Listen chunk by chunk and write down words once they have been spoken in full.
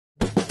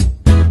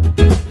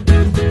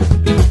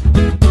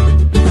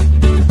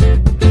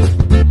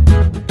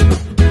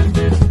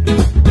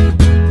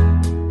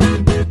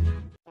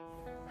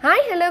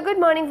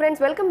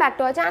back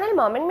to our channel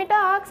Mom and Me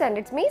Talks and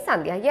it's me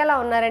Sandhya. ఎలా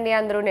ఉన్నారండి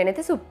అందరూ?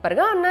 నేనైతే సూపర్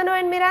గా ఉన్నాను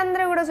అండ్ మీరు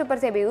అందరూ కూడా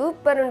సూపర్ సేబీ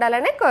సూపర్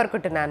ఉండాలని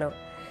కోరుకుంటున్నాను.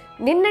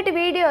 నిన్నటి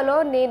వీడియోలో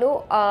నేను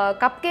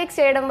కప్ కేక్స్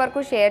చేయడం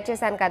వరకు షేర్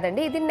చేశాను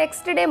కదండి. ఇది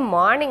నెక్స్ట్ డే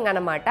మార్నింగ్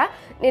అన్నమాట.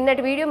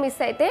 నిన్నటి వీడియో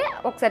మిస్ అయితే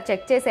ఒకసారి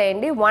చెక్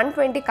చేసేయండి.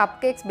 120 కప్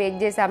కేక్స్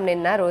బేక్ చేసాం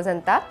నిన్న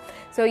రోజంతా.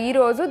 సో ఈ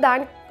రోజు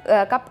దాని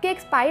కప్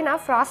కేక్స్ పైన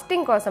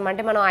ఫ్రాస్టింగ్ కోసం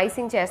అంటే మనం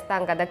ఐసింగ్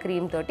చేస్తాం కదా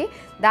క్రీమ్ తోటి,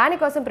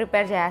 దానికోసం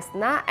ప్రిపేర్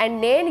చేస్తున్నా. అండ్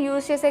నేను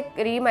యూజ్ చేసే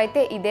క్రీమ్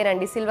అయితే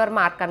ఇదేనండి, సిల్వర్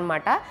మార్క్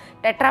అనమాట.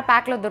 టెట్రా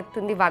ప్యాక్లో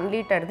దొరుకుతుంది 1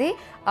 లీటర్ది.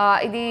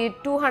 ఇది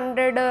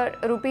 200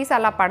 రూపీస్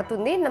అలా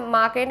పడుతుంది.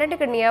 మాకేంటంటే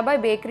ఇక్కడ నియర్ బై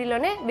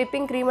బేకరీలోనే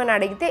విప్పింగ్ క్రీమ్ అని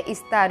అడిగితే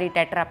ఇస్తారు ఈ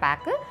టెట్రా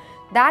ప్యాక్.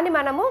 దాన్ని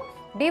మనము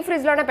డీప్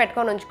ఫ్రిడ్జ్లోనే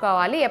పెట్టుకొని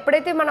ఉంచుకోవాలి.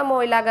 ఎప్పుడైతే మనము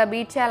ఇలాగ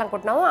బీట్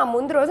చేయాలనుకుంటున్నామో ఆ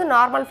ముందు రోజు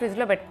నార్మల్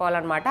ఫ్రిడ్జ్లో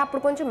పెట్టుకోవాలన్నమాట.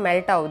 అప్పుడు కొంచెం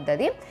మెల్ట్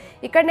అవుతుంది.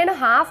 ఇక్కడ నేను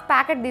హాఫ్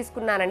ప్యాకెట్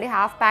తీసుకున్నానండి.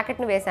 హాఫ్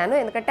ప్యాకెట్ని వేసాను,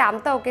 ఎందుకంటే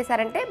అంతా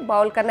ఒకేసారి అంటే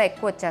బౌల్ కన్నా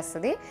ఎక్కువ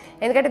వచ్చేస్తుంది.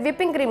 ఎందుకంటే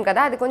విప్పింగ్ క్రీమ్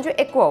కదా, అది కొంచెం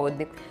ఎక్కువ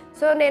అవుద్ది.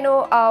 సో నేను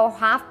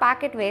హాఫ్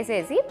ప్యాకెట్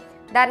వేసేసి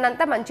దాన్ని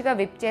అంతా మంచిగా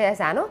విప్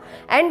చేశాను.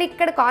 అండ్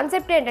ఇక్కడ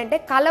కాన్సెప్ట్ ఏంటంటే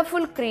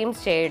కలర్ఫుల్ క్రీమ్స్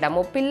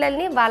చేయడము,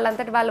 పిల్లల్ని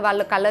వాళ్ళంతటి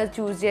వాళ్ళు కలర్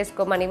చూస్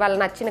చేసుకోమని వాళ్ళ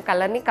నచ్చిన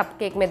కలర్ని కప్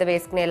కేక్ మీద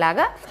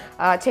వేసుకునేలాగా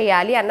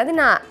చేయాలి అన్నది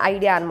నా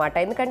ఐడియా అనమాట.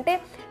 ఎందుకంటే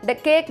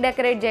కేక్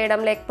డెకరేట్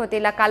చేయడం లేకపోతే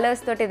ఇలా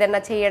కలర్స్ తోటి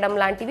ఏదైనా చేయడం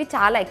లాంటివి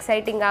చాలా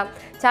ఎక్సైటింగ్గా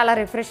చాలా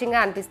రిఫ్రెషింగ్గా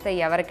అనిపిస్తాయి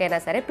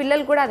ఎవరికైనా సరే.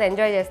 పిల్లలు కూడా అది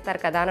ఎంజాయ్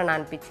చేస్తారు కదా అని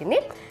అనిపించింది.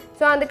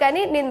 సో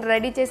అందుకని నేను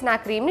రెడీ చేసిన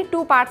ఆ క్రీమ్ని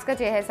 2 పార్ట్స్గా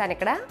చేసేసాను.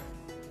 ఇక్కడ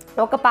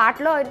ఒక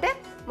పార్ట్లో అయితే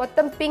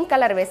మొత్తం పింక్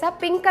కలర్ వేసా.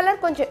 పింక్ కలర్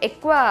కొంచెం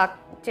ఎక్కువ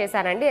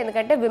చేశానండి,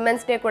 ఎందుకంటే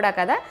విమెన్స్ డే కూడా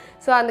కదా.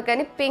 సో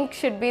అందుకని pink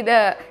should be the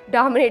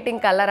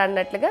dominating colour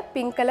అన్నట్లుగా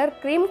పింక్ కలర్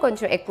క్రీమ్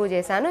కొంచెం ఎక్కువ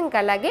చేశాను. ఇంకా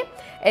అలాగే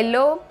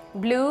yellow,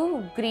 blue,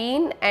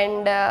 green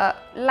and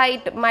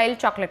light mild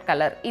chocolate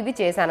colour ఇవి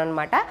చేశాను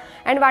అనమాట.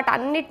 అండ్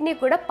వాటన్నిటినీ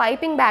కూడా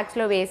పైపింగ్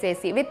బ్యాగ్స్లో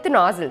వేసేసి విత్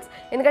నాజిల్స్,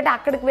 ఎందుకంటే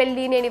అక్కడికి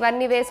వెళ్ళి నేను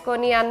ఇవన్నీ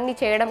వేసుకొని అన్నీ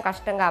చేయడం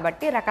కష్టం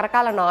కాబట్టి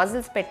రకరకాల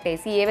నాజిల్స్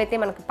పెట్టేసి ఏవైతే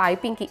మనకు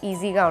పైపింగ్కి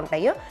ఈజీగా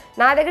ఉంటాయో.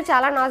 నా దగ్గర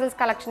చాలా నాజిల్స్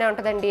కలెక్షనే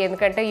ఉంటుందండి,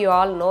 ఎందుకంటే యూ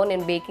ఆల్ నో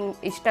నేను బేకింగ్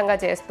ఇష్టంగా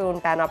చేస్తూ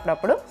ఉంటాను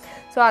అప్పుడప్పుడు.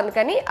 సో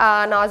అందుకని ఆ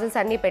నాజిల్స్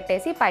అన్నీ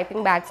పెట్టేసి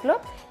పైపింగ్ బ్యాగ్స్లో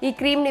ఈ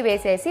క్రీమ్ని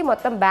వేసేసి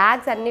మొత్తం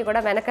బ్యాగ్స్ అన్నీ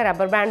కూడా వెనక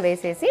రబ్బర్ బ్యాండ్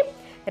వేసేసి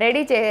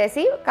రెడీ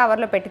చేసి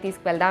కవర్లో పెట్టి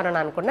తీసుకువెళ్దామని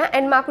అనుకున్నా.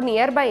 అండ్ మాకు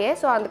నియర్ బైయే,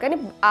 సో అందుకని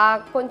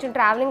కొంచెం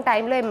ట్రావెలింగ్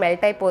టైంలో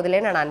మెల్ట్ అయిపోదులే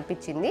అని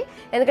అనిపించింది,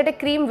 ఎందుకంటే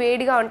క్రీమ్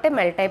వేడిగా ఉంటే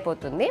మెల్ట్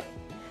అయిపోతుంది.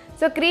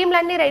 సో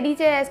క్రీమ్లన్నీ రెడీ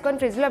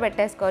చేసుకొని ఫ్రిడ్జ్లో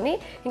పెట్టేసుకొని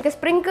ఇంకా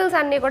స్ప్రింకిల్స్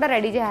అన్నీ కూడా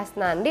రెడీ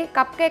చేస్తున్నాను అండి.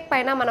 కప్ కేక్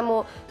పైన మనము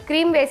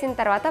క్రీమ్ వేసిన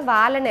తర్వాత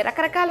వాళ్ళని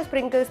రకరకాల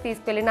స్ప్రింకిల్స్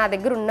తీసుకెళ్ళి నా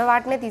దగ్గర ఉన్న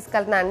వాటినే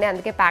తీసుకెళ్తున్నాను అండి.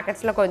 అందుకే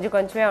ప్యాకెట్స్లో కొంచెం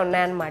కొంచెమే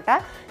ఉన్నాయన్నమాట,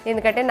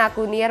 ఎందుకంటే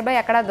నాకు నియర్ బై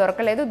ఎక్కడా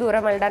దొరకలేదు,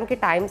 దూరం వెళ్ళడానికి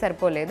టైం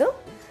సరిపోలేదు.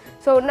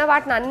 సో ఉన్న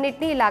వాటిని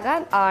అన్నిటినీ ఇలాగా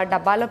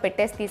డబ్బాలో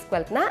పెట్టేసి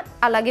తీసుకువెళ్తున్నా.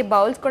 అలాగే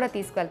బౌల్స్ కూడా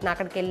తీసుకువెళ్తున్నా.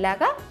 అక్కడికి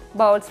వెళ్ళాక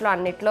బౌల్స్లో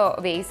అన్నిట్లో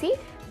వేసి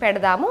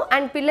పెడదాము.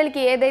 అండ్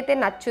పిల్లలకి ఏదైతే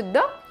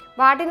నచ్చుద్దో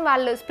వాటిని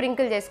వాళ్ళు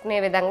స్ప్రింకిల్ చేసుకునే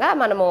విధంగా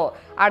మనము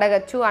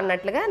అడగచ్చు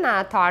అన్నట్లుగా నా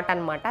థాట్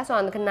అనమాట. సో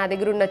అందుకని నా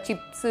దగ్గర ఉన్న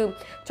chips,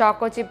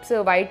 choco chips,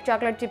 white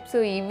chocolate chips,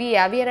 ఇవి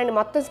అవి అని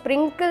మొత్తం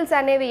స్ప్రింకిల్స్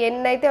అనేవి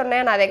ఎన్నైతే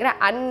ఉన్నాయో నా దగ్గర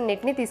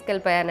అన్నిటినీ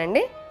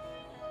తీసుకెళ్ళిపోయానండి.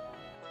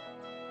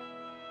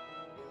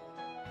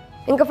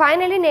 ఇంకా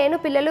ఫైనలీ నేను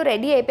పిల్లలు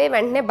రెడీ అయిపోయి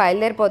వెంటనే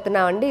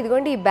బయలుదేరిపోతున్నామండి.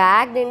 ఇదిగోండి ఈ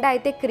బ్యాగ్ నిండా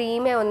అయితే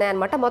క్రీమే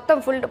ఉన్నాయన్నమాట. మొత్తం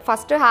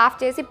ఫస్ట్ హాఫ్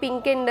చేసి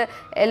పింక్ అండ్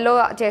ఎల్లో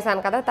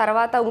చేశాను కదా,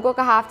 తర్వాత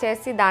ఇంకొక హాఫ్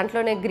చేసి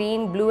దాంట్లోనే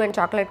green, blue and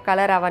chocolate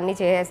colour అవన్నీ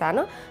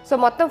చేసేసాను. సో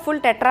మొత్తం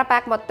ఫుల్ టెట్రా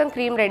ప్యాక్ మొత్తం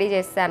క్రీమ్ రెడీ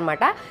చేస్తాను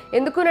అనమాట.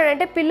 ఎందుకు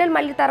నేనంటే పిల్లలు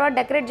మళ్ళీ తర్వాత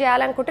డెకరేట్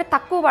చేయాలనుకుంటే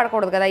తక్కువ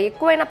పడకూడదు కదా,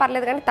 ఎక్కువైనా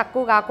పర్లేదు కానీ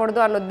తక్కువ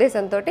కాకూడదు అన్న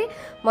ఉద్దేశంతో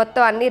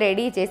మొత్తం అన్నీ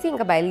రెడీ చేసి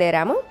ఇంకా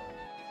బయలుదేరాము.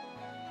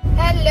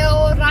 Hello,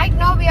 right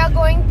now we are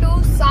going to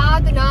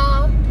సాధనా.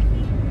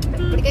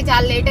 ఇప్పటికే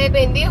చాలా లేట్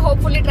అయిపోయింది.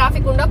 హోప్ఫుల్లీ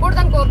ట్రాఫిక్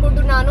ఉండకూడదని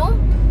కోరుకుంటున్నాను.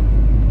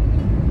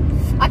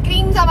 ఆ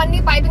క్రీమ్స్ అవన్నీ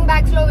పైపింగ్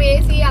బ్యాగ్స్ లో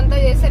వేసి అంతా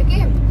చేసరికి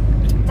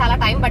చాలా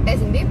టైం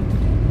పట్టేసింది.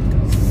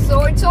 So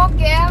it's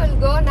okay, will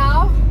go now.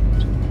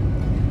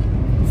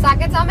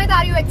 Saketh, Sametha,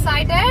 are you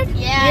excited?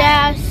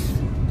 Yes.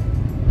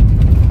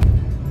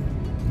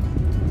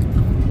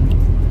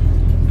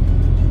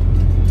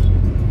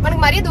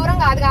 మనకి మరీ దూరం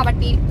కాదు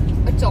కాబట్టి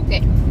it's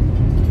okay.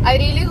 I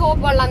really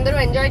hope వాళ్ళందరూ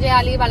ఎంజాయ్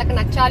చేయాలి, వాళ్ళకి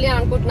నచ్చాలి అని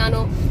అనుకుంటున్నాను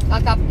ఆ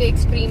cup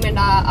cakes, cream and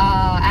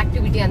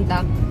activity అంతా.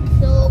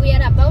 So we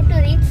are about to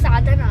reach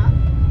Sadhana.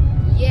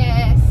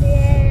 Yes.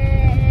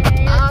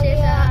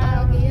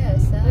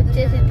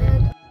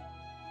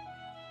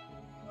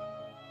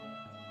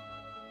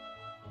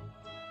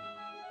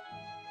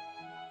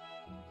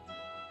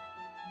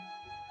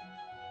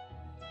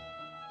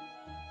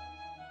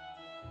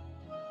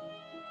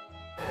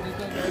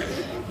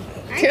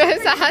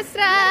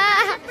 Sahasra,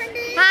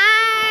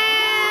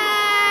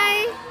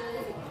 hi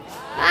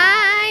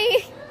hi.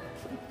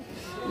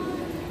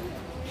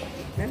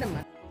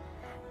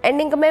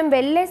 And ఇంకా మేము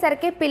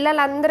వెళ్ళేసరికి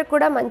పిల్లలందరూ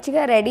కూడా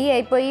మంచిగా రెడీ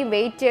అయిపోయి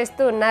వెయిట్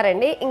చేస్తూ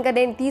ఉన్నారండి. ఇంకా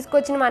నేను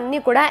తీసుకొచ్చినవన్నీ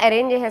కూడా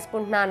అరేంజ్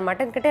చేసేసుకుంటున్నాను అనమాట.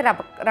 ఎందుకంటే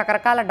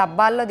రకరకాల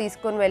డబ్బాల్లో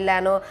తీసుకొని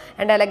వెళ్ళాను.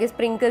 అండ్ అలాగే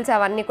స్ప్రింకిల్స్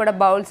అవన్నీ కూడా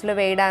బౌల్స్లో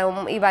వేయడం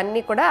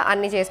ఇవన్నీ కూడా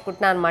అన్నీ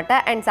చేసుకుంటున్నాను అనమాట.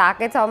 అండ్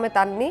సాకేత్ సౌమ్యత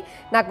అన్నీ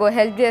నాకు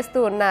హెల్ప్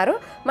చేస్తూ ఉన్నారు.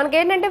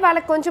 మనకేంటంటే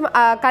వాళ్ళకి కొంచెం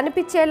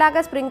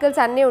కనిపించేలాగా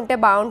స్ప్రింకిల్స్ అన్నీ ఉంటే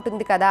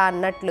బాగుంటుంది కదా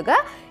అన్నట్లుగా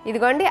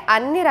ఇదిగోండి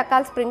అన్ని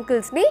రకాల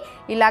స్ప్రింకిల్స్ని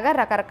ఇలాగా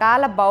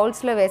రకరకాల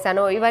బౌల్స్లో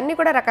వేశాను. ఇవన్నీ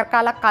కూడా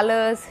రకరకాల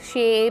కలర్స్,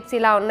 షేప్స్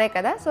ఇలా ఉన్నాయి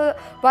కదా. సో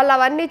వాళ్ళు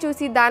అవన్నీ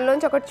చూసి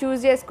దానిలోంచి ఒకటి చూస్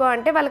చేసుకో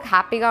అంటే వాళ్ళకి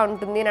హ్యాపీగా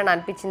ఉంటుంది అని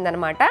అనిపించింది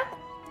అనమాట.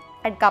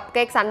 అండ్ కప్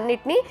కేక్స్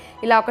అన్నిటినీ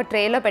ఇలా ఒక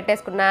ట్రేలో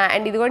పెట్టేసుకున్నా.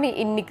 అండ్ ఇదిగోండి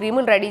ఇన్ని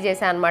క్రీములు రెడీ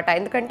చేశాను అనమాట.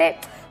 ఎందుకంటే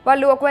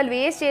వాళ్ళు ఒకవేళ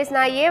వేస్ట్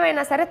చేసినా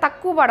ఏమైనా సరే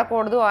తక్కువ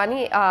పడకూడదు అని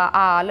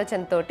ఆ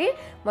ఆలోచనతోటి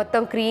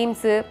మొత్తం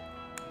క్రీమ్స్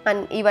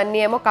అండ్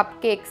ఇవన్నీ ఏమో కప్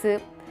కేక్స్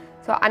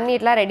సో అన్నీ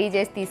ఇట్లా రెడీ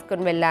చేసి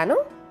తీసుకుని వెళ్ళాను.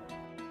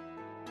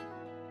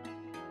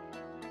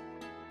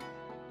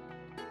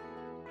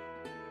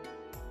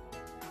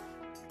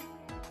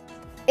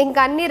 ఇంకా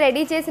అన్నీ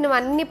రెడీ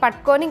చేసినవన్నీ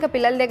పట్టుకొని ఇంకా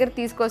పిల్లల దగ్గర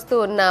తీసుకొస్తూ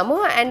ఉన్నాము.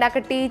 అండ్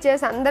అక్కడ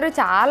టీచర్స్ అందరూ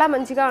చాలా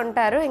మంచిగా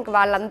ఉంటారు. ఇంకా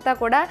వాళ్ళంతా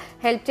కూడా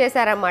హెల్ప్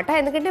చేశారన్నమాట.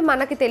 ఎందుకంటే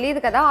మనకి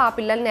తెలియదు కదా ఆ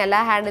పిల్లల్ని ఎలా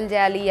హ్యాండిల్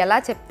చేయాలి, ఎలా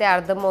చెప్తే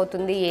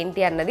అర్థమవుతుంది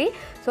ఏంటి అన్నది.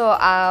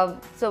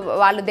 సో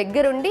వాళ్ళ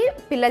దగ్గరుండి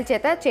పిల్లల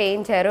చేత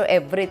చేయించారు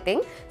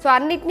ఎవ్రీథింగ్. సో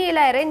అన్నిటినీ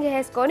ఇలా అరేంజ్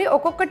చేసుకొని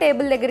ఒక్కొక్క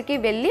టేబుల్ దగ్గరికి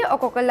వెళ్ళి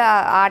ఒక్కొక్కరు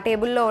ఆ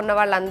టేబుల్లో ఉన్న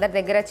వాళ్ళందరి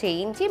దగ్గర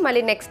చేయించి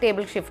మళ్ళీ నెక్స్ట్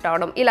టేబుల్కి షిఫ్ట్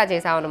అవ్వడం ఇలా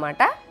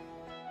చేసామన్నమాట.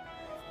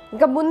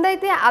 ఇంకా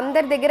ముందైతే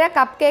అందరి దగ్గర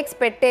కప్ కేక్స్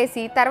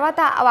పెట్టేసి తర్వాత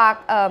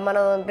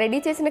మనం రెడీ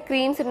చేసిన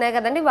క్రీమ్స్ ఉన్నాయి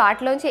కదండి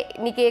వాటిలోంచి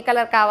నీకు ఏ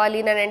కలర్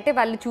కావాలి అని అంటే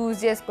వాళ్ళు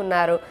చూస్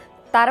చేసుకున్నారు.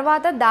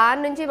 తర్వాత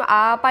దాని నుంచి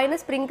ఆ పైన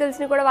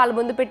స్ప్రింకిల్స్ని కూడా వాళ్ళ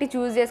ముందు పెట్టి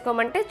చూస్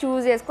చేసుకోమంటే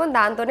చూస్ చేసుకొని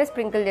దాంతోనే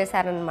స్ప్రింకిల్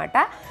చేశారనమాట.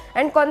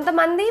 అండ్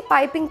కొంతమంది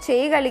పైపింగ్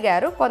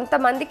చేయగలిగారు,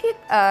 కొంతమందికి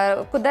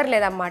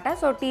కుదరలేదన్నమాట.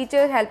 సో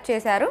టీచర్స్ హెల్ప్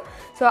చేశారు.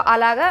 సో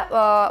అలాగా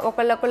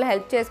ఒకళ్ళొకళ్ళు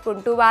హెల్ప్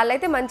చేసుకుంటూ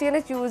వాళ్ళైతే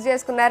మంచిగానే చూస్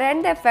చేసుకున్నారు.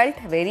 And they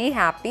felt very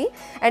happy.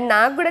 And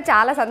నాకు కూడా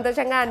చాలా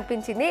సంతోషంగా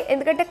అనిపించింది.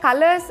 ఎందుకంటే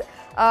కలర్స్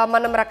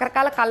మనం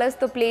రకరకాల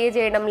కలర్స్తో ప్లే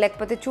చేయడం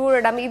లేకపోతే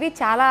చూడడం ఇవి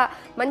చాలా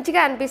మంచిగా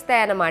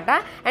అనిపిస్తాయి అన్నమాట.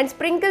 అండ్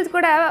స్ప్రింకిల్స్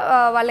కూడా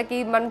వాళ్ళకి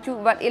మనం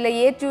ఇలా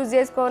ఏది చూస్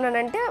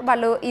చేసుకోనంటే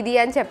వాళ్ళు ఇది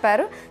అని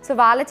చెప్పారు. సో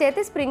వాళ్ళ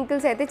చేతి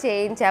స్ప్రింకిల్స్ అయితే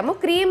చేయించాము.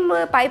 క్రీమ్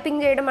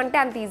పైపింగ్ చేయడం అంటే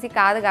అంత ఈజీ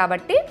కాదు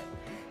కాబట్టి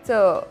సో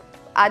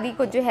అది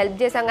కొంచెం హెల్ప్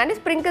చేసాం. కానీ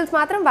స్ప్రింకిల్స్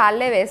మాత్రం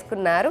వాళ్ళే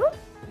వేసుకున్నారు.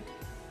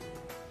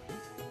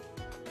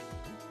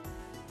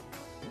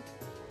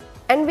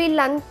 అండ్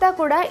వీళ్ళంతా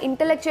కూడా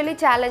ఇంటెలెక్చువల్లీ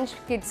ఛాలెంజ్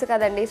కిడ్స్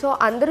కదండి. సో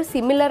అందరూ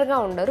సిమిలర్గా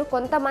ఉండరు.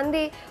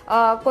 కొంతమంది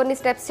కొన్ని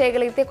స్టెప్స్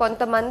చేయగలిగితే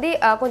కొంతమంది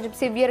కొంచెం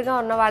సివియర్గా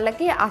ఉన్న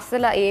వాళ్ళకి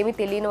అస్సలు ఏమీ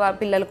తెలియని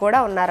పిల్లలు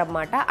కూడా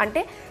ఉన్నారన్నమాట.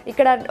 అంటే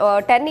ఇక్కడ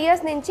 10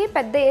 years నుంచి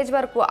పెద్ద ఏజ్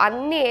వరకు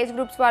అన్ని ఏజ్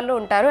గ్రూప్స్ వాళ్ళు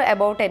ఉంటారు.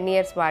 అబౌవ్ 10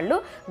 years వాళ్ళు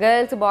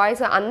గర్ల్స్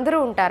బాయ్స్ అందరూ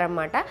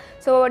ఉంటారన్నమాట.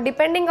 So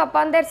depending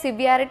upon there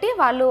severity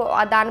వాళ్ళు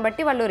దాన్ని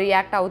బట్టి వాళ్ళు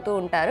రియాక్ట్ అవుతూ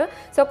ఉంటారు.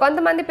 సో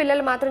కొంతమంది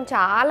పిల్లలు మాత్రం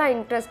చాలా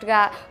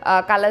ఇంట్రెస్ట్గా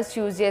కలర్స్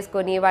చూస్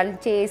చేసుకొని వాళ్ళు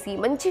చేసి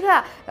మంచిగా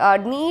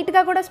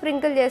నీట్గా కూడా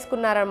స్ప్రింకిల్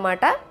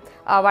చేసుకున్నారనమాట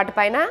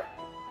వాటిపైన.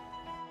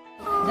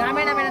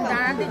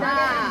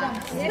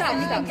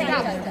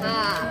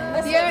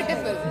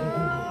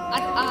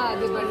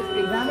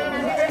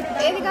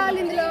 ఏది కావాలి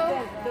ఇందులో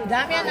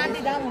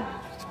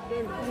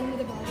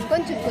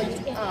కొంచెం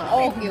కొంచెం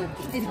ఓకే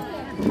ఓకే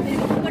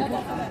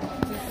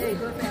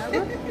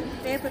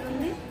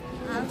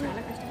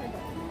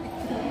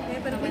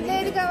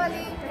ఏది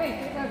కావాలి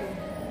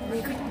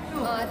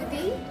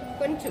అది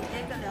కొంచెం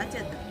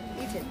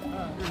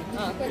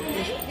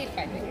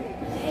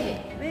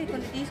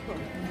కొంచెం తీసుకో.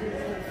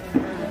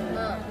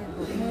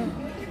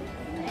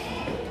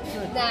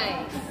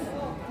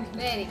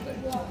 Very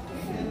good.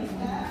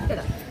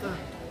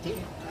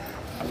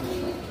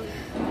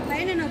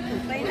 పైన నొక్కు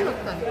పైన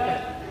నొక్కాను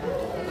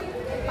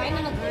పైన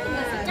నొక్కు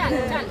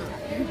చాలు చాలు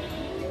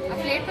ఆ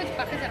ప్లేట్ కొంచెం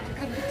పక్క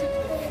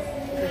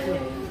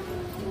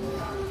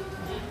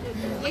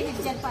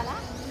చెప్పాలా.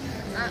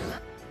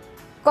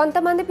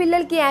 కొంతమంది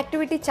పిల్లలకి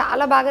యాక్టివిటీ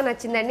చాలా బాగా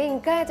నచ్చిందండి.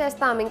 ఇంకా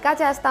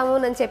చేస్తాము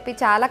అని చెప్పి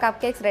చాలా కప్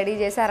కేక్స్ రెడీ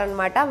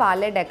చేశారనమాట.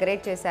 వాళ్ళే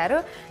డెకరేట్ చేశారు.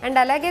 అండ్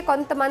అలాగే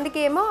కొంతమందికి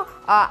ఏమో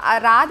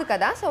రాదు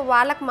కదా. సో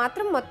వాళ్ళకి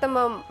మాత్రం మొత్తం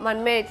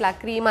మనమే ఇట్లా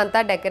క్రీమ్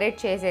అంతా డెకరేట్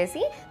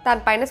చేసేసి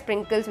దానిపైన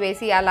స్ప్రింకిల్స్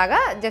వేసి అలాగా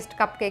జస్ట్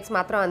కప్ కేక్స్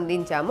మాత్రం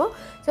అందించాము.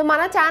 సో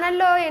మన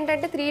ఛానల్లో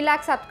ఏంటంటే 3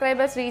 lakhs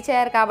సబ్స్క్రైబర్స్ రీచ్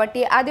అయ్యారు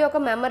కాబట్టి అది ఒక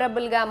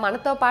మెమరబుల్గా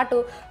మనతో పాటు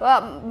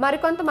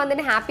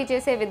మరికొంతమందిని హ్యాపీ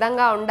చేసే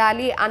విధంగా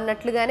ఉండాలి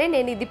అన్నట్లుగానే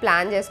నేను ఇది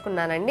ప్లాన్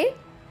చేసుకున్నానండి.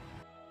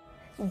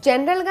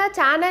 జనరల్గా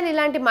ఛానల్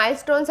ఇలాంటి మైల్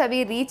స్టోన్స్ అవి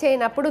రీచ్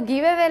అయినప్పుడు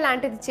గివ్ అవే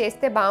లాంటిది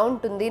చేస్తే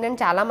బాగుంటుంది అని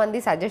చాలామంది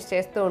సజెస్ట్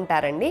చేస్తూ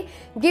ఉంటారండి.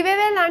 గివ్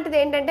అవే లాంటిది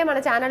ఏంటంటే మన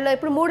ఛానల్లో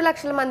ఇప్పుడు 3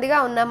 లక్షల మందిగా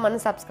ఉన్నాం మన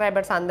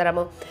సబ్స్క్రైబర్స్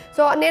అందరము.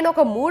 సో నేను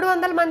ఒక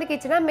 300 మందికి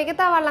ఇచ్చినా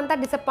మిగతా వాళ్ళంతా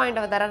డిసప్పాయింట్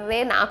అవుతారు. రే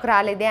నాకు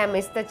రాలేదే, ఐ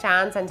మిస్ ద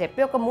ఛాన్స్ అని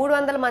చెప్పి ఒక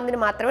 300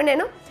 మందిని మాత్రమే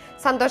నేను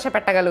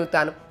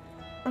సంతోషపెట్టగలుగుతాను.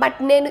 బట్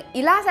నేను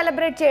ఇలా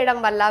సెలబ్రేట్ చేయడం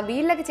వల్ల,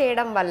 వీళ్ళకి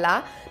చేయడం వల్ల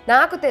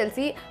నాకు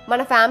తెలిసి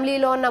మన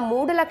ఫ్యామిలీలో ఉన్న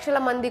 3 లక్షల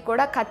మంది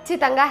కూడా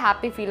ఖచ్చితంగా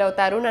హ్యాపీ ఫీల్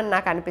అవుతారు అని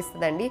నాకు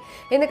అనిపిస్తుందండి.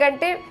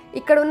 ఎందుకంటే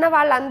ఇక్కడ ఉన్న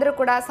వాళ్ళందరూ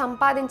కూడా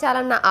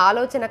సంపాదించాలన్న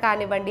ఆలోచన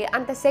కానివ్వండి,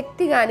 అంత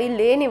శక్తి కానీ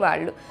లేని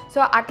వాళ్ళు. సో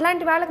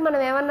అట్లాంటి వాళ్ళకి మనం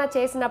ఏమన్నా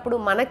చేసినప్పుడు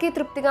మనకి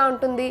తృప్తిగా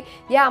ఉంటుంది.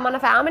 మన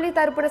ఫ్యామిలీ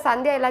తరపున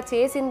సంధ్య ఇలా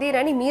చేసింది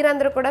అని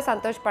మీరందరూ కూడా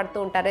సంతోషపడుతూ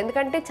ఉంటారు.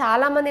 ఎందుకంటే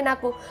చాలామంది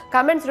నాకు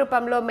కమెంట్స్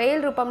రూపంలో,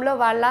 మెయిల్ రూపంలో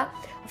వాళ్ళ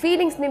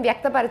ఫీలింగ్స్ని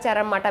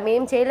వ్యక్తపరిచారన్నమాట.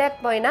 మేము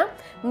చేయలేకపోయినా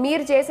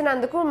మీరు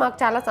చేసినందుకు మాకు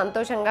చాలా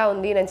సంతోషంగా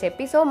ఉంది అని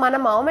చెప్పి. సో మన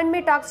mom and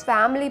me talks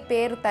family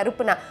పేరు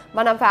తరపున,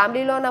 మన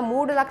ఫ్యామిలీలో ఉన్న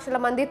 3 లక్షల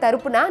మంది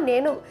తరపున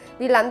నేను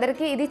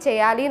వీళ్ళందరికీ ఇది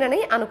చేయాలి అని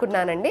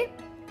అనుకున్నానండి.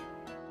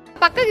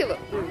 పక్కకి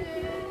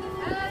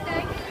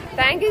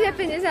థ్యాంక్ యూ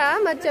చెప్పింది సార్,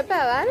 మరి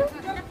చెప్పావా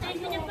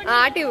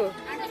ఆటివు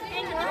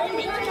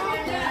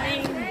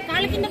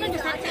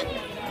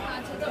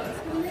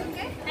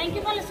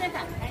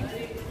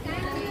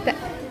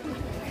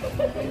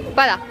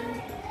పదా.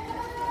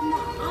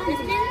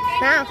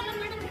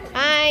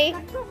 హాయ్,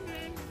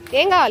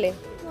 ఏం కావాలి?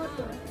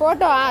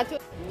 ఫోటో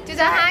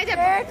చూసా? హాయ్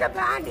చెప్పు.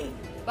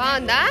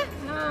 బాగుందా?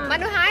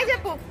 మరి హాయ్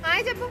చెప్పు,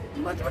 హాయ్ చెప్పు.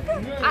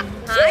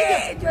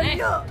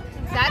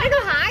 సరే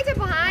నువ్వు హాయ్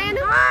చెప్పు. హాయ్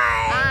అను.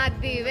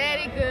 అది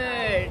వెరీ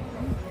గుడ్.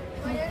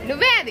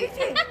 నువ్వే అది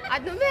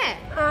నువ్వే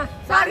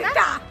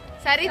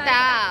సరిత.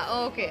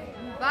 ఓకే,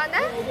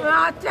 బాగుందా?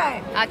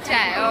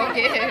 అచ్చా,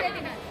 ఓకే.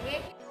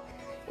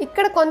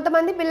 ఇక్కడ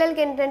కొంతమంది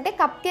పిల్లలకి ఏంటంటే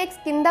కప్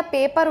కేక్స్ కింద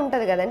పేపర్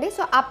ఉంటుంది కదండి.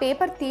 సో ఆ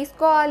పేపర్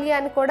తీసుకోవాలి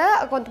అని కూడా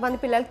కొంతమంది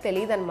పిల్లలకి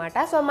తెలియదు అనమాట.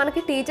 సో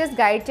మనకి టీచర్స్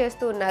గైడ్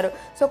చేస్తూ ఉన్నారు.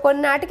 సో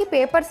కొన్నాటికి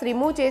పేపర్స్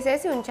రిమూవ్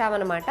చేసేసి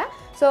ఉంచామన్నమాట.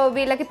 సో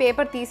వీళ్ళకి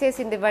పేపర్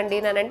తీసేసింది ఇవ్వండి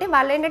అని అంటే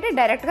వాళ్ళు ఏంటంటే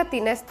డైరెక్ట్గా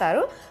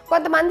తినేస్తారు.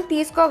 కొంతమంది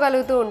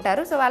తీసుకోగలుగుతూ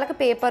ఉంటారు. సో వాళ్ళకి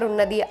పేపర్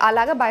ఉన్నది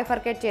అలాగా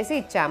బైఫర్కేట్ చేసి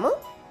ఇచ్చాము.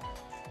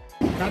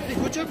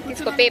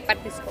 తీసుకో, పేపర్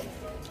తీసుకో.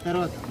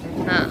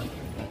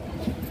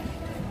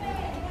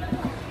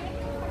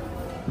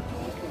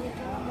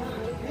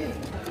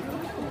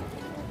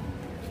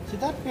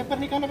 पेपर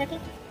निकालो बेटा.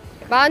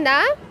 బాగుందా?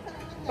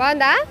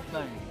 బాగుందా?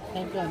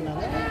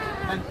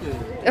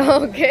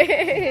 ఓకే,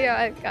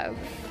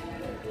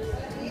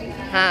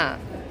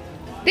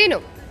 తిను.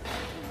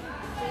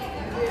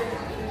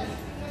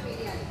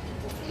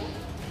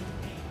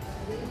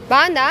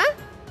 బాగుందా?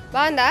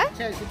 బాగుందా?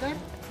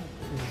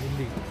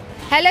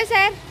 హలో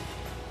సార్,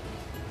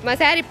 మా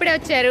సార్ ఇప్పుడే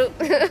వచ్చారు.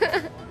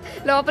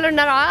 లోపల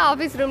ఉన్నారు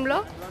ఆఫీస్ రూమ్లో.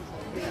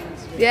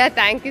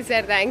 Thank you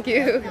sir, thank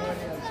you.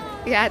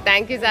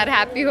 Thank you sir.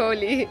 Happy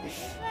Holi.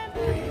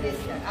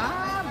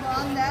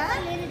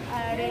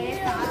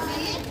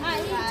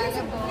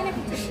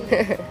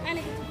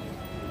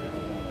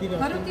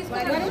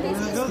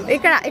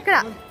 ఇక్కడ ఇక్కడ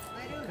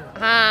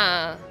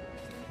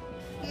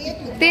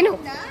తిను.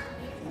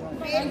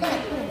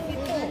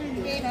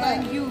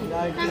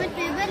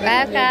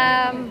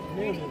 వెల్కమ్.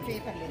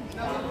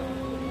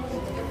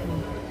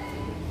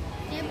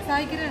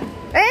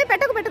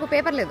 పెట్టకు పెట్టకు,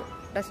 పేపర్ లేదు.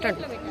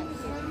 రెస్టారెంట్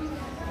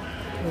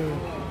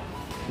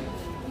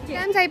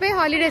ఎగ్జామ్స్ అయిపోయి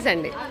హాలిడేస్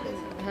అండి.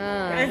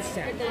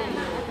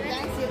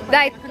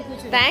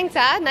 థ్యాంక్స్.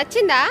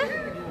 నచ్చిందా?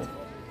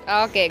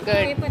 Okay,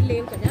 good.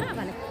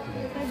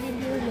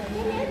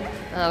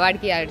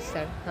 వాడికి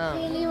ఆడిస్తాడు.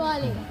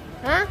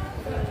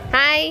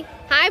 హాయ్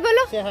హాయ్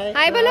బోలో,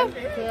 హాయ్ బోలో,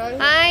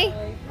 హాయ్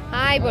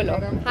హాయ్ బోలో,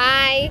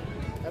 హాయ్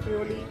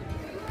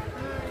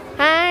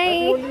హాయ్.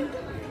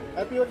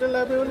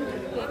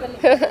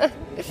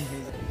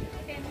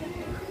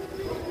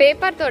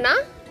 పేపర్తోనా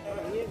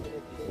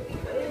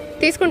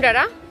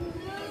తీసుకుంటారా?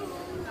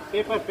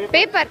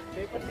 పేపర్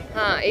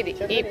ఇది,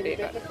 ఈ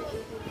పేపర్.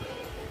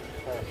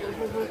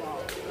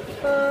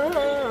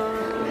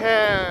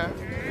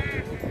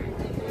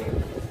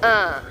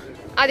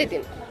 అది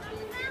తిను.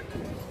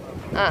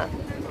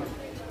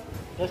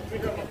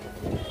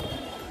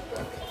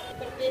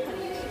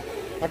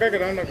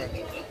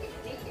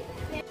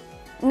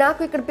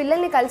 నాకు ఇక్కడ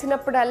పిల్లల్ని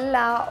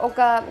కలిసినప్పుడల్లా ఒక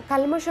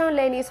కల్మషం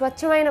లేని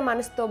స్వచ్ఛమైన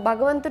మనసుతో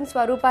భగవంతుని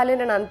స్వరూపాలే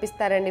నన్ను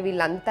అనిపిస్తారండి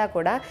వీళ్ళంతా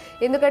కూడా.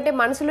 ఎందుకంటే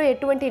మనసులో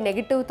ఎటువంటి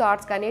నెగిటివ్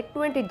థాట్స్ కానీ,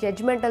 ఎటువంటి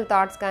జడ్జ్మెంటల్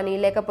థాట్స్ కానీ,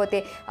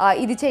 లేకపోతే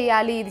ఇది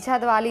చేయాలి, ఇది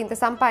చదవాలి, ఇంత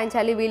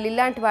సంపాదించాలి, వీళ్ళు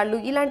ఇలాంటి వాళ్ళు,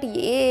 ఇలాంటి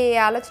ఏ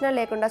ఆలోచన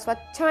లేకుండా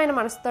స్వచ్ఛమైన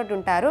మనసుతో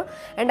ఉంటారు.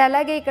 అండ్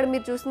అలాగే ఇక్కడ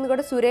మీరు చూస్తుంది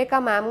కూడా సురేఖ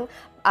మ్యామ్.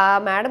 ఆ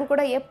మేడం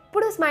కూడా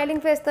ఎప్పుడు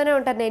స్మైలింగ్ ఫేస్తోనే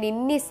ఉంటారు. నేను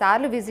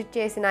ఇన్నిసార్లు విజిట్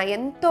చేసిన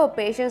ఎంతో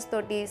పేషెన్స్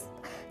తోటి,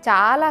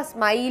 చాలా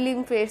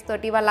స్మైలింగ్ ఫేస్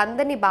తోటి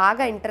వాళ్ళందరినీ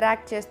బాగా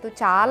ఇంటరాక్ట్ చేస్తూ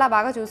చాలా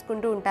బాగా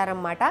చూసుకుంటూ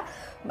ఉంటారన్నమాట.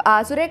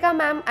 సురేఖ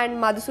మ్యామ్ అండ్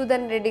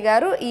మధుసూదన్ రెడ్డి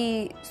గారు ఈ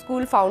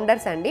స్కూల్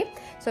ఫౌండర్స్ అండి.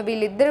 సో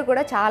వీళ్ళిద్దరూ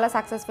కూడా చాలా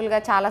సక్సెస్ఫుల్గా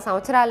చాలా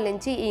సంవత్సరాల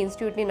నుంచి ఈ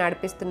ఇన్స్టిట్యూట్ని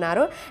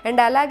నడిపిస్తున్నారు.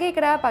 అండ్ అలాగే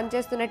ఇక్కడ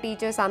పనిచేస్తున్న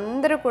టీచర్స్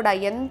అందరూ కూడా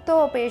ఎంతో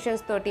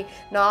పేషెన్స్ తోటి,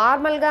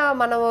 నార్మల్గా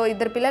మనం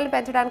ఇద్దరు పిల్లల్ని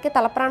పెంచడానికి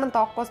తలప్రాణం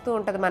తోక్కొస్తూ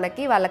ఉంటుంది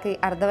మనకి, వాళ్ళకి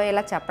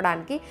అర్థమయ్యేలా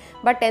చెప్పడానికి.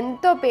 బట్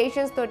ఎంతో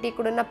పేషెన్స్ తోటి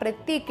ఇక్కడున్న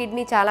ప్రతి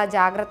కిడ్నీ చాలా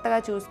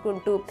జాగ్రత్తగా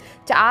చూసుకుంటూ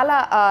చాలా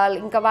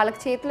ఇంకా వాళ్ళకి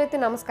చేతులు ఎత్తి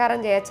నమస్కారం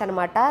చేయొచ్చు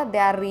అనమాట. They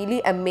are really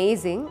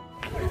amazing.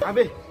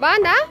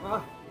 బాగుందా?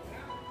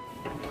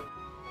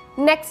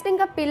 నెక్స్ట్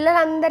ఇంకా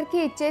పిల్లలందరికీ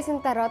ఇచ్చేసిన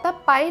తర్వాత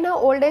పైన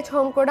ఓల్డ్ ఏజ్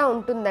హోమ్ కూడా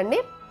ఉంటుందండి.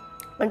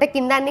 అంటే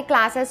కింద అన్ని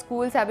క్లాసెస్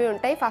స్కూల్స్ అవి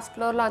ఉంటాయి. ఫస్ట్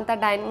ఫ్లోర్లో అంతా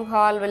డైనింగ్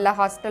హాల్ వీళ్ళ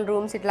హాస్టల్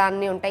రూమ్స్ ఇట్లా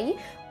అన్నీ ఉంటాయి.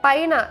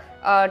 పైన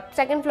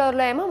సెకండ్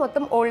ఫ్లోర్లో ఏమో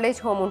మొత్తం ఓల్డ్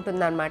ఏజ్ హోమ్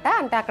ఉంటుందన్నమాట.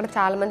 అంటే అక్కడ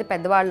చాలామంది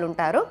పెద్దవాళ్ళు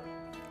ఉంటారు.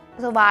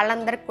 సో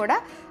వాళ్ళందరికి కూడా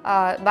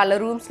వాళ్ళ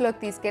రూమ్స్లోకి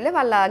తీసుకెళ్ళి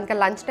వాళ్ళ ఇంకా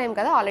లంచ్ టైం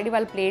కదా, ఆల్రెడీ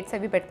వాళ్ళ ప్లేట్స్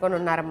అవి పెట్టుకొని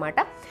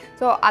ఉన్నారన్నమాట.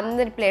 సో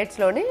అందరి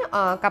ప్లేట్స్లోనే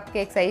కప్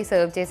కేక్స్ అవి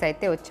సర్వ్ చేసి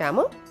అయితే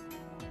వచ్చాము.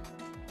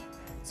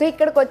 సో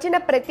ఇక్కడికి వచ్చిన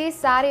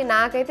ప్రతిసారి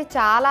నాకైతే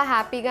చాలా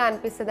హ్యాపీగా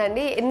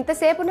అనిపిస్తుందండి.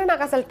 ఎంతసేపునో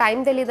నాకు అసలు టైం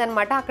తెలియదు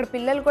అనమాట. అక్కడ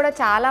పిల్లలు కూడా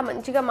చాలా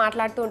మంచిగా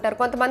మాట్లాడుతూ ఉంటారు.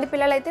 కొంతమంది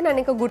పిల్లలు అయితే నన్ను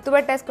ఇంకా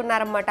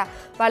గుర్తుపెట్టేసుకున్నారనమాట.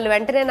 వాళ్ళు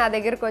వెంటనే నా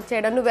దగ్గరికి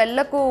వచ్చేయడం, నువ్వు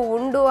వెళ్ళకు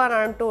ఉండు అని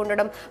అంటూ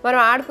ఉండడం, మనం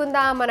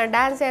ఆడుకుందాం, మనం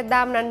డ్యాన్స్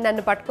చేద్దాం,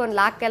 నన్ను పట్టుకొని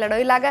లాక్కెళ్ళడం,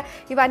 ఇలాగా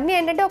ఇవన్నీ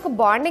ఏంటంటే ఒక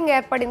బాండింగ్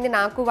ఏర్పడింది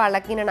నాకు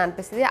వాళ్ళకి నన్ను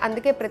అనిపిస్తుంది.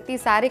 అందుకే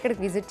ప్రతిసారి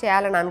ఇక్కడికి విజిట్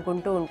చేయాలని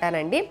అనుకుంటూ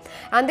ఉంటానండి.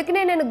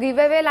 అందుకనే నేను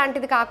గివ్ అవే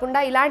లాంటిది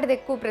కాకుండా ఇలాంటిది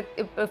ఎక్కువ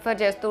ప్రిఫర్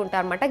చేస్తూ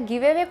ఉంటాను అనమాట.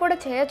 గివ్ అవే కూడా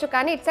చేయొచ్చు,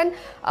 కానీ ఇట్స్ అన్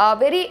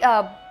వెరీ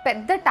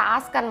పెద్ద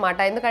టాస్క్ అనమాట.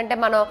 ఎందుకంటే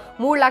మనం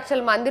 3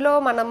 లక్షల మందిలో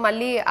మనం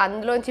మళ్ళీ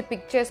అందులోంచి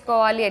పిక్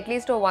చేసుకోవాలి.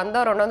 అట్లీస్ట్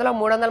 100, 200,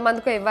 300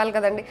 మందికో ఇవ్వాలి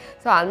కదండి.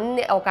 సో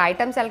అన్ని ఒక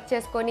ఐటమ్ సెలెక్ట్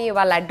చేసుకొని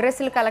వాళ్ళ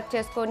అడ్రస్లు కలెక్ట్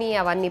చేసుకొని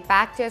అవన్నీ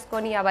ప్యాక్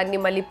చేసుకొని అవన్నీ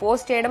మళ్ళీ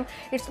పోస్ట్ చేయడం,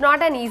 it's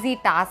not an easy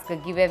task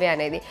give away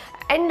అనేది.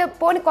 అండ్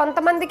పోనీ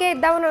కొంతమందికే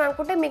ఇద్దామని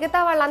అనుకుంటే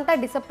మిగతా వాళ్ళంతా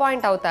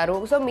డిసప్పాయింట్ అవుతారు.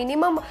 సో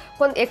మినిమం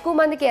ఎక్కువ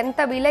మందికి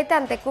ఎంత వీలైతే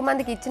అంత ఎక్కువ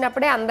మందికి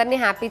ఇచ్చినప్పుడే అందరినీ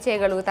హ్యాపీ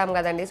చేయగలుగుతాం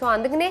కదండి. సో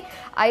అందుకనే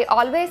I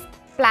always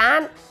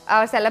plan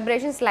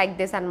celebrations like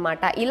this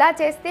అనమాట. ఇలా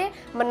చేస్తే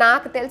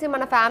నాకు తెలిసి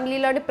మన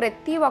ఫ్యామిలీలోని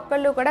ప్రతి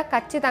ఒక్కళ్ళు కూడా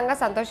ఖచ్చితంగా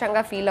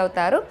సంతోషంగా ఫీల్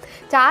అవుతారు.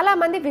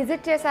 చాలామంది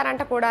విజిట్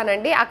చేశారంట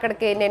కూడానండి.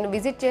 అక్కడికి నేను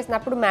విజిట్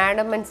చేసినప్పుడు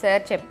మేడం అండ్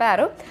సార్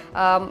చెప్పారు,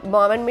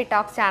 మామ్ అండ్ మీ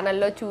టాక్స్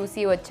ఛానల్లో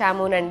చూసి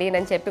వచ్చామునండి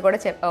అని చెప్పి కూడా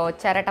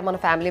వచ్చారట మన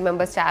ఫ్యామిలీ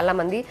మెంబర్స్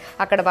చాలామంది.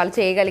 అక్కడ వాళ్ళు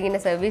చేయగలిగిన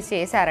సర్వీస్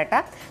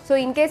చేశారట. సో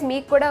ఇన్ కేస్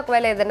మీకు కూడా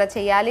ఒకవేళ ఏదైనా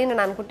చేయాలి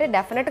అని అనుకుంటే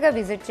డెఫినెట్గా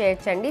విజిట్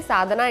చేయొచ్చండి.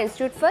 సాధన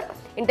institute for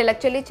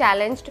intellectually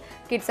challenged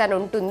kids అని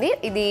ఉంటుంది.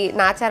 ఇది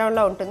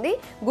నాచారంలో ఉంటుంది.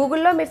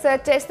 గూగుల్లో మీరు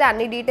సెర్చ్ చేస్తే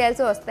అన్ని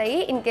డీటెయిల్స్ వస్తాయి.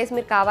 ఇన్ కేస్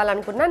మీరు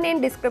కావాలనుకున్నా నేను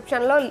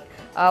డిస్క్రిప్షన్లో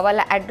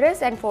వాళ్ళ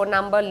address and phone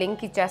number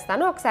link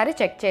ఇచ్చేస్తాను, ఒకసారి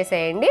చెక్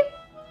చేసేయండి.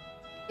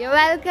 You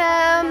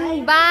welcome.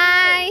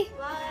 Bye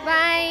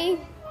bye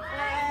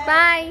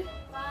bye.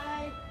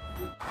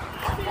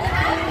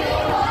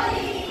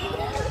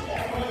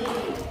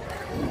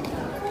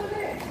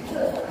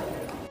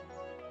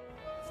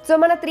 So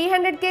మన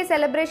 300K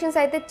సెలబ్రేషన్స్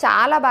అయితే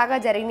చాలా బాగా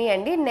జరిగినాయి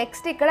అండి.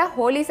 నెక్స్ట్ ఇక్కడ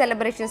హోలీ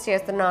సెలబ్రేషన్స్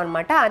చేస్తున్నాం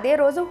అనమాట. అదే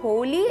రోజు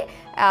హోలీ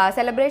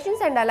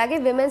సెలబ్రేషన్స్ అండ్ అలాగే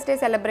విమెన్స్ డే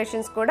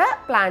సెలబ్రేషన్స్ కూడా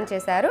ప్లాన్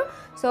చేశారు.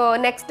 సో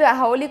నెక్స్ట్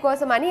హోలీ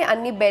కోసం అని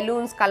అన్ని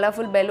బెలూన్స్,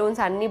 కలర్ఫుల్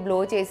బెలూన్స్ అన్నీ బ్లో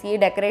చేసి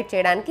డెకరేట్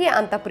చేయడానికి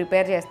అంత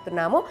ప్రిపేర్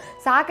చేస్తున్నాము.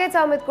 సాకేత్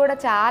సౌమిత్ కూడా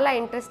చాలా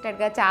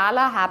ఇంట్రెస్టెడ్గా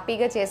చాలా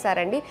హ్యాపీగా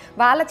చేశారండి.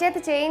 వాళ్ళ చేత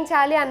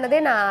చేయించాలి అన్నదే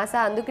నా ఆశ.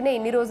 అందుకనే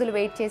ఇన్ని రోజులు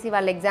వెయిట్ చేసి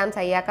వాళ్ళ ఎగ్జామ్స్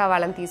అయ్యాక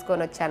వాళ్ళని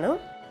తీసుకొని వచ్చాను.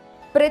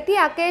 ప్రతి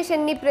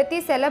అకేషన్ని, ప్రతి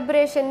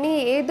సెలబ్రేషన్ని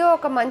ఏదో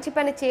ఒక మంచి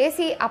పని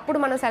చేసి అప్పుడు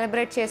మనం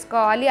సెలబ్రేట్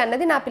చేసుకోవాలి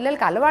అన్నది, నా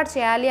పిల్లలకి అలవాటు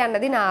చేయాలి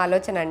అన్నది నా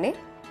ఆలోచన అండి.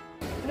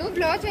 నువ్వు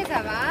బ్లో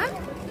చేసావా?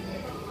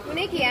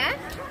 ఉనేకియా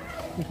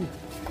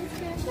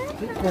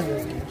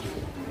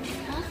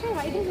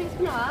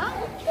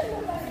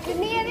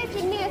చున్నీ అది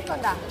చున్నీ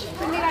వేసుకుందా,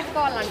 చున్నీ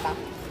కట్టుకోవాలంట.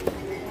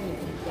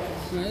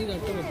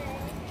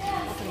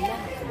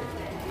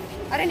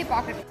 అరే నీ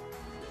పాకెట్.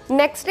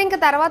 నెక్స్ట్ ఇంకా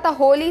తర్వాత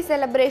హోలీ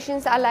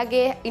సెలబ్రేషన్స్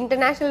అలాగే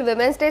ఇంటర్నేషనల్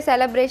విమెన్స్ డే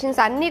సెలబ్రేషన్స్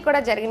అన్నీ కూడా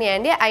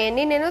జరిగినాయండి.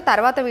 అవన్నీ నేను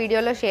తర్వాత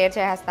వీడియోలో షేర్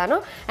చేస్తాను.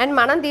 అండ్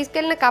మనం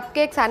తీసుకెళ్ళిన కప్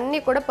కేక్స్ అన్నీ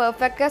కూడా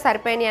పర్ఫెక్ట్గా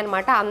సరిపోయినాయి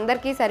అనమాట.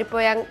 అందరికీ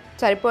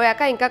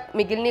సరిపోయాక ఇంకా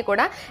మిగిలినవి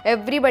కూడా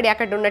ఎవ్రీబడి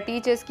అక్కడ ఉన్న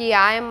టీచర్స్కి,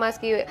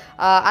 ఆయమ్మస్కి,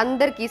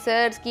 అందరికీ,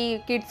 సర్స్కి,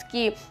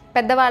 కిడ్స్కి,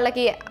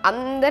 పెద్దవాళ్ళకి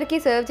అందరికీ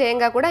సర్వ్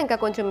చేయంగా కూడా ఇంకా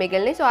కొంచెం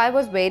మిగిలినాయి. So I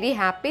was very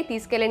happy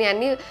తీసుకెళ్ళినవి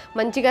అన్నీ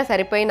మంచిగా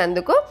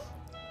సరిపోయినందుకు.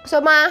 సో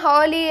మా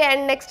హోలీ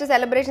అండ్ నెక్స్ట్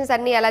సెలబ్రేషన్స్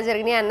అన్నీ ఎలా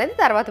జరిగినాయి అన్నది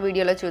తర్వాత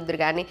వీడియోలో చూద్దరు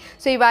కానీ.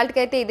 సో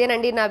ఇవాళకైతే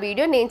ఇదేనండి నా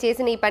వీడియో. నేను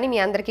చేసిన ఈ పని మీ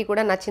అందరికీ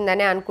కూడా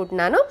నచ్చిందనే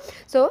అనుకుంటున్నాను.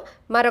 సో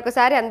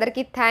మరొకసారి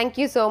అందరికీ థ్యాంక్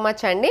యూ సో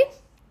మచ్ అండి.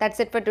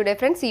 That's it for today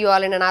friends. See you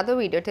all in another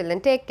video. Till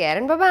then take care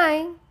and by.